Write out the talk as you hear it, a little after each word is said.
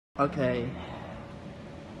Okay.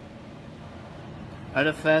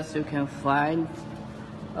 At first, you can find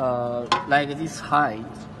like this height.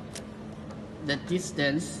 The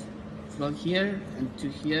distance from here and to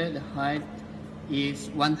here, the height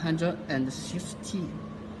is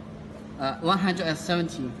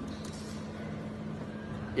 170.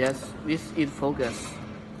 Yes, this is focus.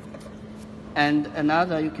 And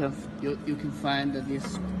another you can find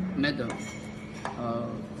this metal.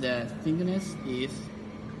 The thickness is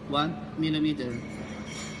 1 millimeter.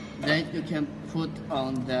 Then you can put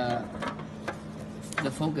on the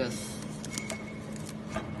focus.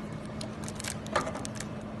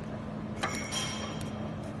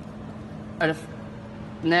 And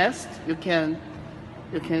next, you can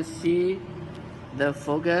see the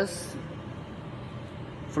focus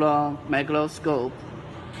from microscope.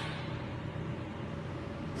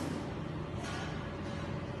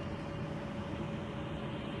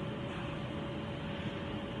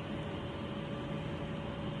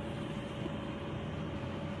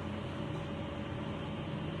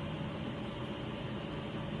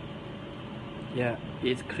 Yeah,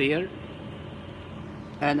 it's clear.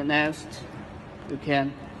 And next, you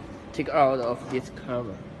can take out of this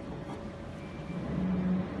cover.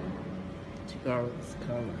 Take out this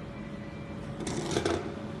cover.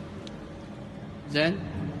 Then,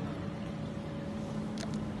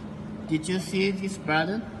 did you see this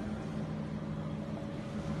button?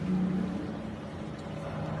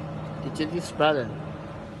 Did you see this button?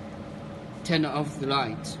 Turn off the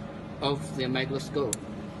light of the microscope.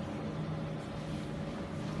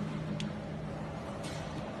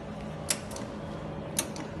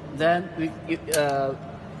 Then you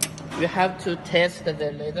have to test the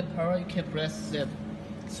laser power. You can press the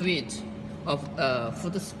switch of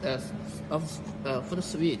foot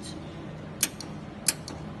switch,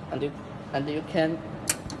 and you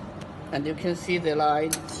can see the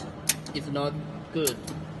light is not good.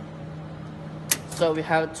 So we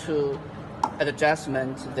have to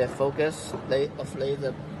adjustment the focus of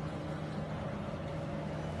laser